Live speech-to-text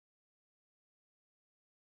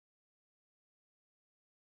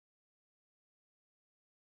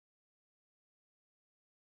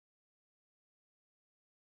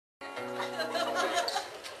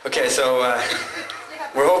Okay, so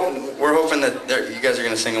we're hoping that you guys are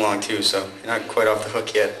gonna sing along too. So you're not quite off the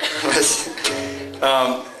hook yet.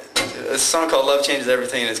 A song called "Love Changes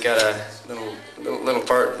Everything," and it's got a little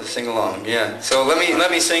part to sing along. Yeah. So let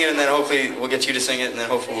me sing it, and then hopefully we'll get you to sing it, and then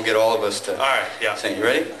hopefully we'll get all of us to. All right. Yeah. Sing. You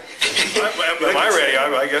ready? Am I ready?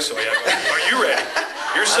 I guess so. Yeah. Are you ready?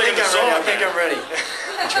 You're singing the song. I think I'm ready.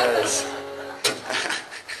 Let's try this.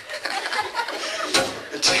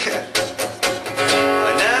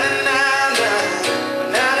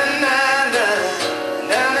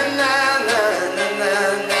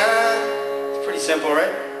 It's pretty simple,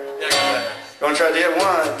 right? Yeah, I got that. You want to try it again?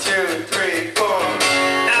 1, 2, 3, 4.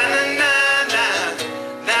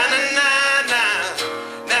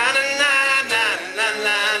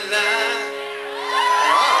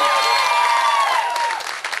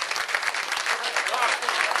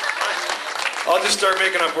 I'll just start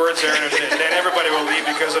making up words there, and then everybody will leave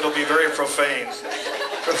because it'll be very profane.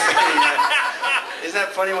 Isn't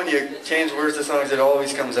that funny when you change words to songs? It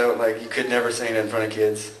always comes out like you could never sing it in front of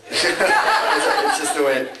kids. It's just the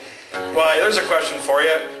way it... Well, there's a question for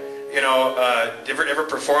you. You know, ever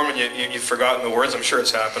perform and you've forgotten the words? I'm sure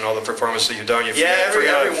it's happened, all the performances you've done.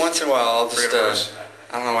 Every once in a while I'll just,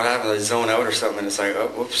 I don't know what happened, I zone out or something, and it's like, oh,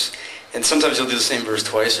 whoops. And sometimes you'll do the same verse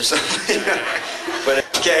twice or something. But,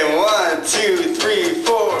 okay, 1, 2, 3,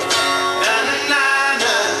 4.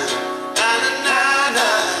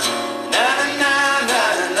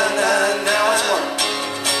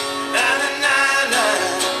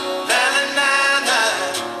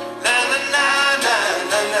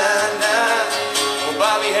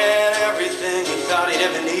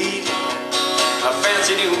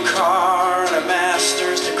 New car and a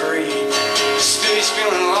master's degree. Still he's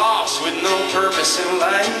feeling lost with no purpose in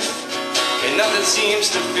life, and nothing seems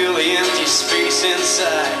to fill the empty space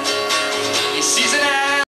inside.